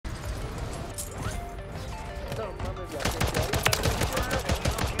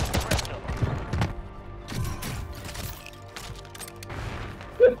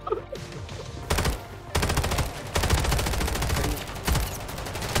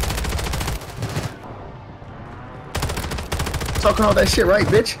Talking all that shit, right,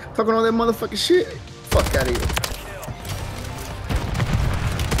 bitch? Talking all that motherfucking shit. Fuck out of here.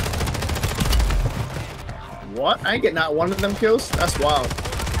 What? I ain't get not one of them kills? That's wild.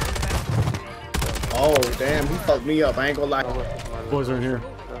 Oh, damn. He fucked me up. I ain't gonna lie. Boys are in here.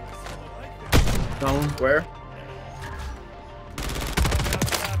 Got one. Where?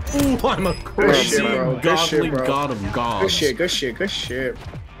 Ooh, I'm a crazy godly bro. god of gods. Good shit, good shit, good shit.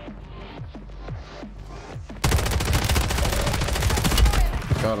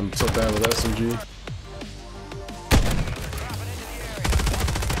 God, I'm so bad with SMG.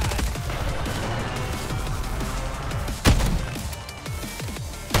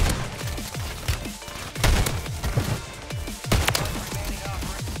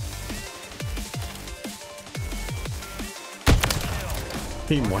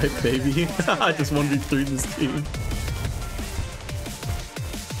 Team wipe, baby. I just 1v3 this team.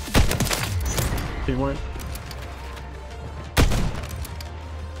 Team wipe.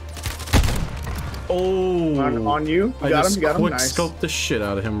 Oh, on you. You got him. You got him. Quick Nice. scope the shit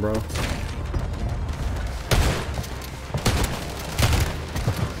out of him, bro.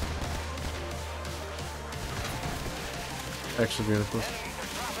 Actually, beautiful.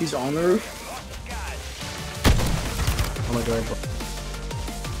 He's on the roof. Oh my god.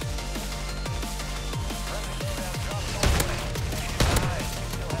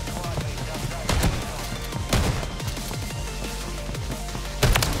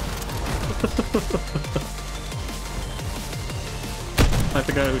 Like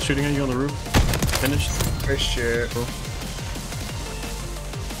the guy who was shooting at you on the roof. Finished. Good shit. Cool.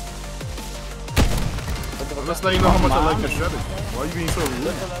 Let's let you know how much I like your shredded. Why are you being so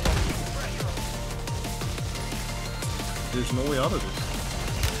rude? There's no way out of this.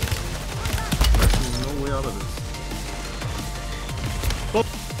 There's no way out of this.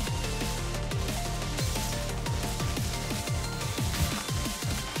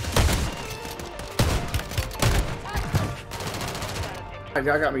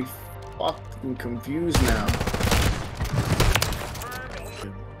 Y'all got me fucking confused now.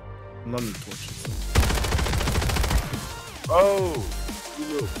 London torches. Oh, you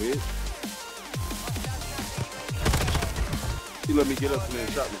little bitch. He let me get up and then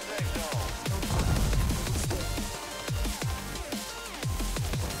shot me.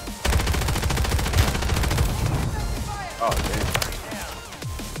 Oh, damn.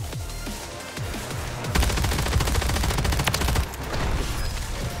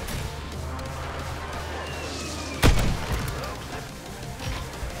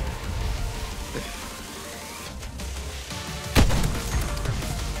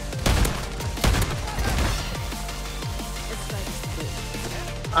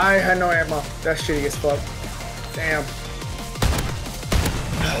 I had no ammo. That's shitty as fuck. Damn.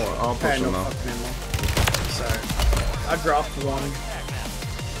 Oh, I'll I push had him no now. fucking ammo. Sorry. I dropped one.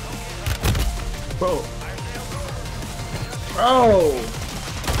 Bro. Bro!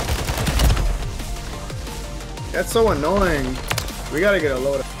 That's so annoying. We gotta get a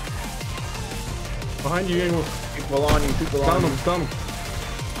load of Behind you, Angel. people on you, people on Down you. him, down him.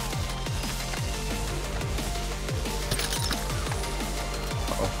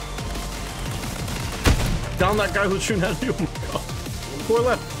 Down that guy who's shooting at you. Oh my god. 4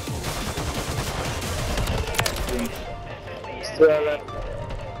 left.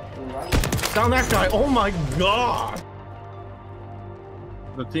 Down that guy. Oh my god.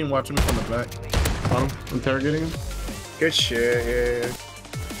 The team watching me from the back. Got him. Interrogating him. Good shit, yeah.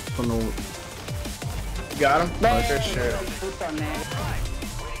 Don't know. You got him? Oh, good shit.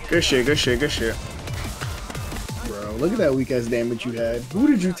 Good shit, good shit, good shit. Bro, look at that weak ass damage you had. Who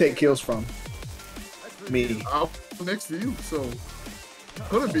did you take kills from? Me. I was next to you, so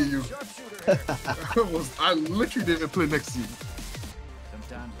couldn't be you. I literally didn't play next to you.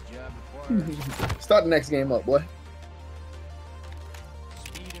 Start the next game up, boy.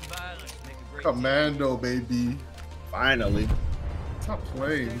 Commando, baby. Finally. Stop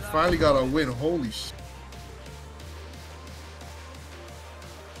playing. We finally got a win. Holy shit.